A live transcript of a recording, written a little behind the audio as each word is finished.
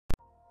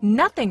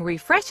Nothing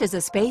refreshes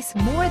a space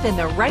more than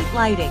the right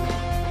lighting.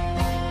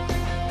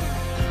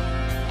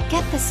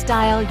 Get the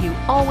style you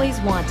always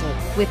wanted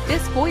with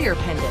this foyer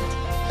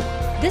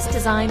pendant. This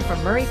design from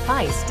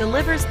Feiss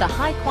delivers the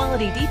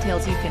high-quality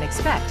details you can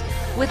expect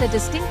with a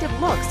distinctive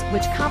looks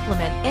which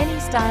complement any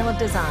style of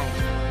design.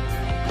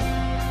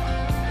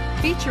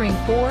 Featuring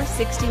 4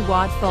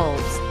 60-watt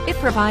bulbs, it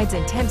provides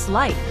intense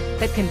light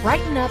that can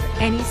brighten up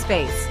any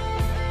space.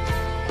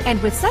 And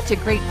with such a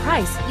great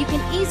price, you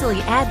can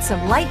easily add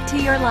some light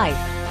to your life.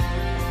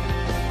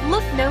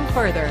 Look no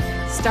further.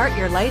 Start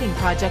your lighting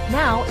project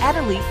now at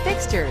Elite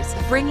Fixtures,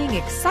 bringing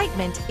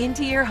excitement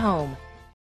into your home.